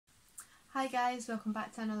Hi guys, welcome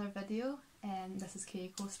back to another video. This is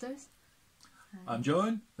Katie Coasters. I'm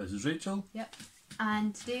John, this is Rachel. Yep.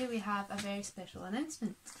 And today we have a very special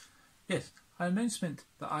announcement. Yes, an announcement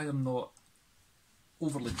that I am not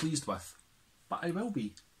overly pleased with, but I will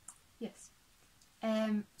be. Yes.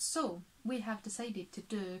 So we have decided to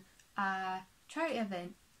do a charity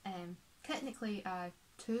event. Technically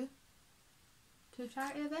two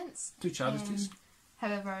charity events. Two charities.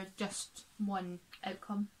 However, just one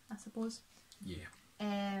outcome, I suppose. Yeah.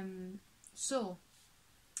 So,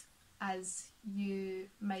 as you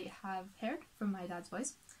might have heard from my dad's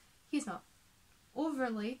voice, he's not over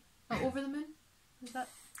the moon. Is that?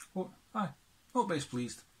 Oh, aye. Not best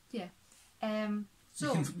pleased. Yeah.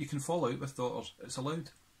 So you can fall out with daughters. It's allowed.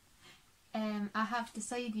 I have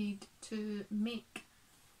decided to make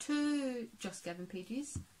two Just Giving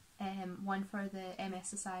pages. One for the MS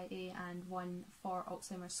Society and one for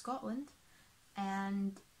Alzheimer's Scotland,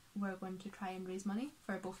 and we're going to try and raise money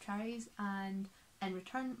for both charities, and in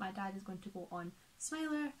return my dad is going to go on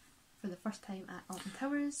Smiler for the first time at Alton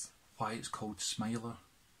Towers. Why it's called Smiler?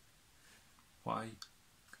 Why?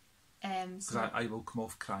 Because So I will come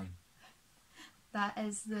off crying. that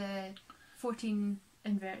is the 14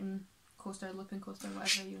 inverting coaster, looping coaster,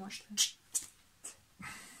 whatever you want to.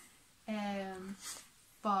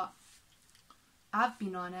 But I've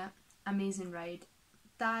been on it, amazing ride.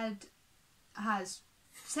 Dad has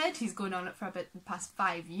said he's going on it for about the past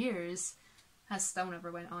 5 years, has still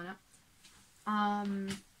never went on it.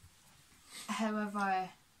 However,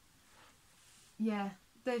 yeah,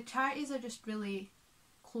 the charities are just really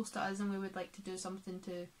close to us, and we would like to do something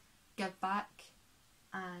to give back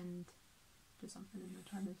and do something in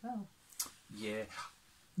return as well. Yeah.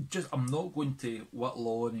 I'm not going to whittle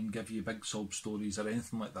on and give you big sob stories or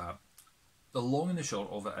anything like that. The long and the short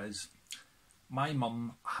of it is, my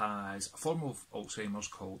mum has a form of Alzheimer's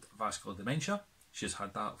called vascular dementia. She's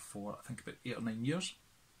had that for I think about 8 or 9 years,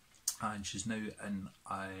 and she's now in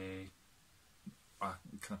a kind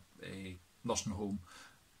of a nursing home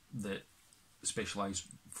that specialise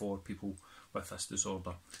for people with this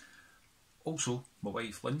disorder. Also, my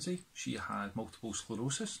wife Lindsay, she had multiple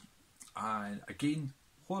sclerosis, and again,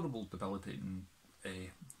 horrible, debilitating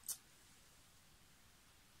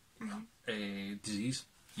disease.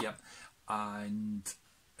 Yep, and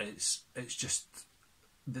it's just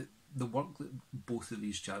the work that both of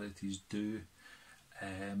these charities do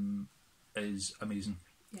is amazing.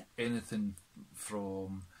 Yeah. Anything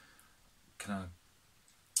from kind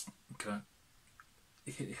of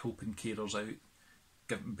helping carers out,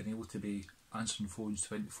 being able to be answering phones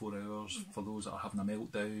 24 hours for those that are having a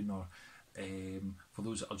meltdown, or for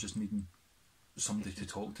those that are just needing somebody to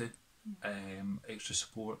talk to, extra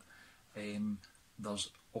support. There's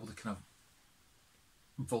all the kind of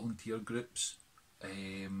volunteer groups.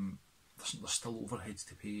 There's still overheads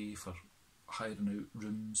to pay for hiring out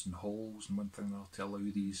rooms and halls and one thing or other to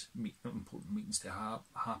allow these important meetings to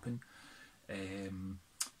happen. And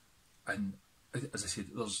as I said,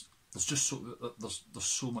 there's just there's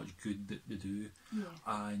so much good that they do,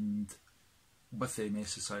 and with the MS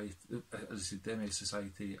Society, as I said, the MS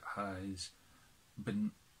Society has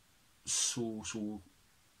been so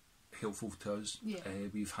helpful to us.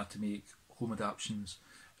 We've had to make home adaptations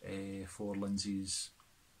for Lindsay's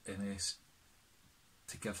MS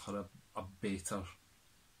to give her a better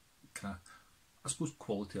kind of, I suppose,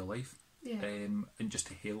 quality of life, and just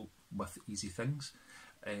to help with easy things,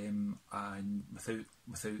 and without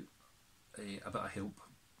a bit of help,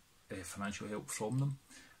 financial help from them,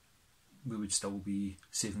 we would still be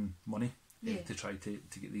saving money to try to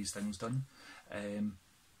get these things done. And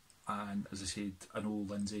as I said, I know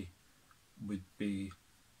Lindsay would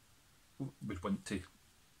want to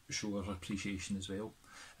show her appreciation as well.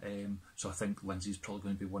 So I think Lindsay's probably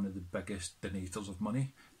going to be one of the biggest donators of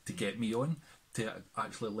money to get me on, to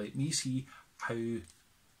actually let me see how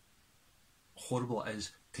horrible it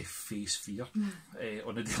is to face fear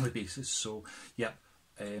on a daily basis. So yeah,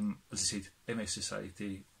 as I said, MS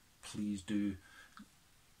Society, please do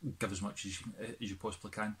give as much as you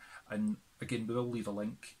possibly can. And again, we will leave a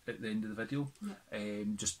link at the end of the video,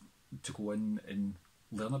 just to go in and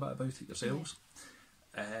learn a bit about it yourselves.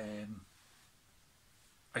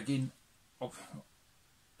 Again, I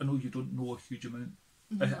know you don't know a huge amount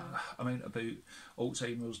about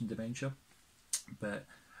Alzheimer's and dementia, but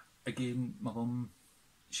again, my mum,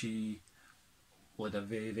 she led a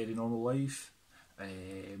very, very normal life,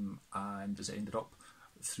 and as it ended up,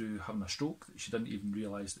 through having a stroke that she didn't even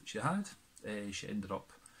realise that she had, she ended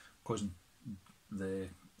up causing the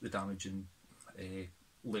damage, and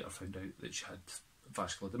later found out that she had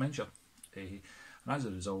vascular dementia. And as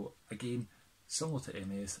a result, again, similar to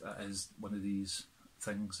MS, it is one of these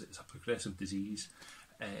things. It's a progressive disease,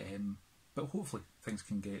 but hopefully things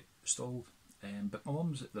can get stalled. But my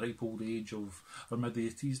mum's at the ripe old age of her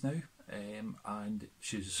mid-80s now, and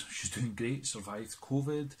she's doing great, survived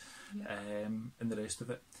COVID, and the rest of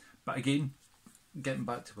it. But again, getting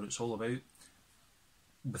back to what it's all about,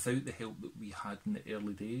 without the help that we had in the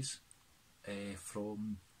early days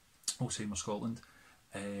from Alzheimer's Scotland,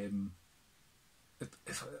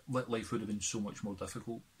 life would have been so much more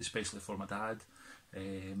difficult, especially for my dad,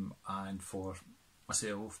 and for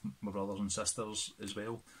myself, my brothers and sisters as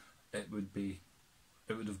well. It would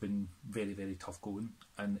have been very, very tough going,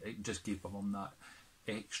 and it just gave my mum that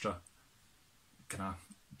extra kind of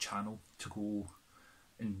channel to go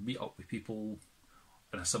and meet up with people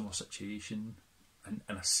in a similar situation,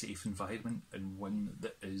 in a safe environment, and one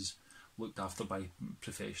that is looked after by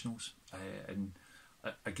professionals. And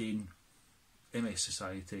again, MS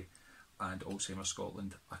Society and Alzheimer's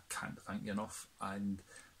Scotland, I can't thank you enough. And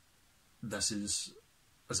this is,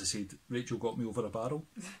 as I said, Rachel got me over a barrel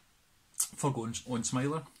for going on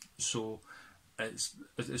Smiler. So it's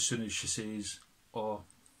as soon as she says, "Oh,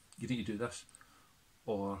 you need to do this,"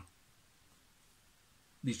 or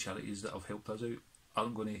these charities that have helped us out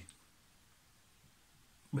aren't going to,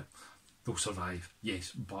 well, they'll survive,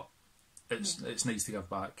 yes, but it's nice to give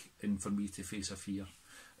back, and for me to face a fear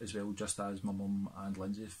as well, just as my mum and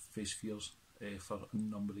Lindsay faced fears for a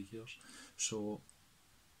number of years. So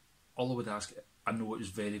all I would ask, I know it was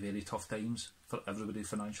very, very tough times for everybody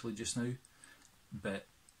financially just now, but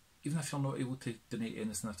even if you're not able to donate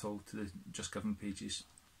anything at all to the Just Giving pages,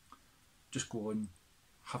 just go on,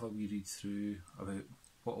 have a wee read through about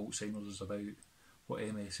what Alzheimer's is about, what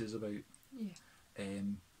MS is about,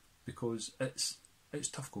 because it's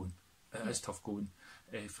tough going. It is tough going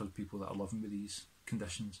for the people that are living with these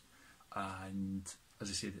conditions, and as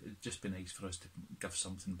I said, it'd just be nice for us to give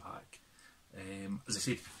something back. As I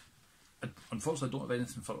said, unfortunately I don't have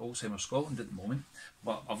anything for Alzheimer's Scotland at the moment,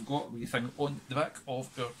 but I've got a wee thing on the back of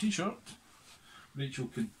our t-shirt. Rachel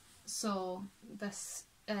can... So this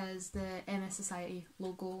is the MS Society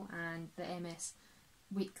logo and the MS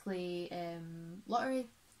Weekly lottery,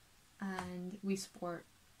 and we support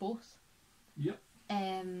both. Yep.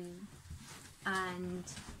 And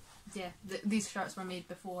yeah, these shirts were made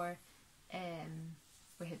before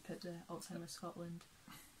we had put the Alzheimer's Scotland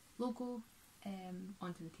logo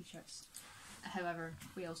onto the t-shirts. However,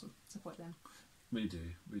 we also support them. We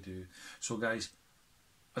do. So guys,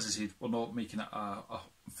 as I said, we're not making it a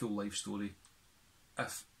full life story.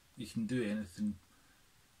 If you can do anything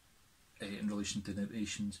in relation to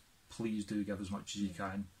donations, please do give as much as you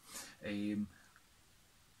can. It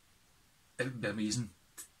would be amazing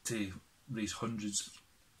to raise hundreds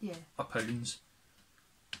of pounds,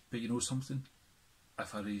 but you know something?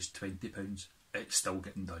 If I raise £20, it's still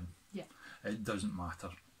getting done. Yeah. It doesn't matter.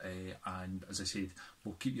 And as I said,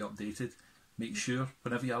 we'll keep you updated. Make sure,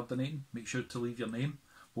 whenever you are donating, make sure to leave your name.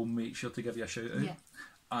 We'll make sure to give you a shout out. Yeah.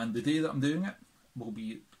 And the day that I'm doing it will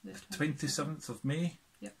be the 27th of May.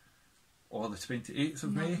 Yep. Or the 28th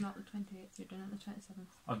of May. Not the 28th, you're doing it the 27th.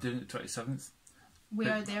 I'm doing it the 27th. We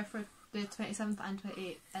are there for the 27th and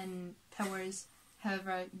 28th in Towers.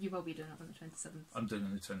 However, you will be doing it on the 27th. I'm doing it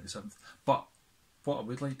on the 27th. But what I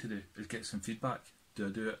would like to do is get some feedback. Do I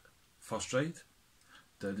do it first ride?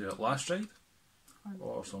 Do I do it last ride?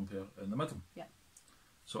 Or somewhere in the middle? Yeah.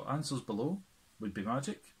 So answers below would be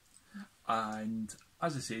magic. Yeah. And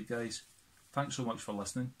as I said, guys, thanks so much for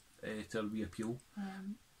listening to our wee appeal.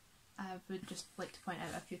 I would just like to point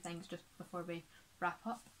out a few things just before we wrap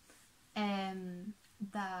up.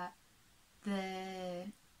 That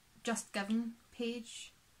the Just Giving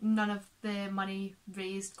page, none of the money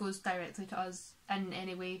raised goes directly to us in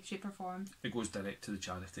any way, shape or form. It goes direct to the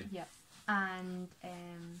charity. Yeah. And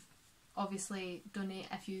obviously donate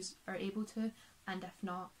if you are able to, and if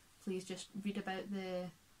not, please just read about the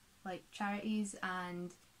charities,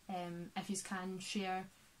 and if you can share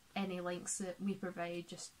any links that we provide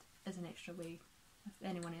just as an extra way if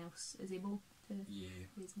anyone else is able to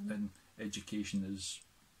raise money. And education is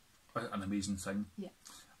an amazing thing. Yeah.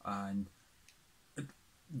 And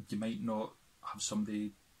you might not have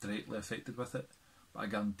somebody directly affected with it, but I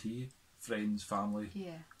guarantee you, friends, family,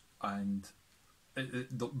 and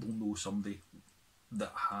they'll know somebody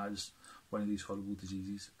that has one of these horrible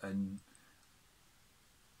diseases, and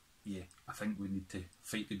I think we need to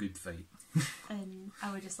fight the good fight. And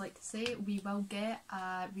I would just like to say we will get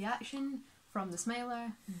a reaction from the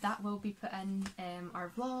Smiler that will be put in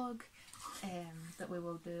our vlog that we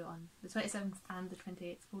will do on the 27th and the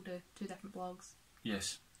 28th. We'll do 2 different vlogs.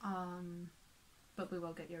 Yes. But we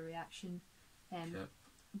will get your reaction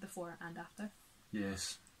before and after.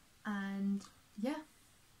 Yes. And yeah,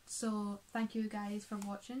 so thank you guys for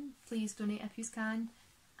watching. Please donate if you can.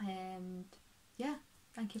 And yeah,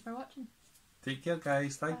 thank you for watching. Take care,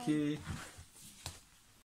 guys. Thank Bye. you.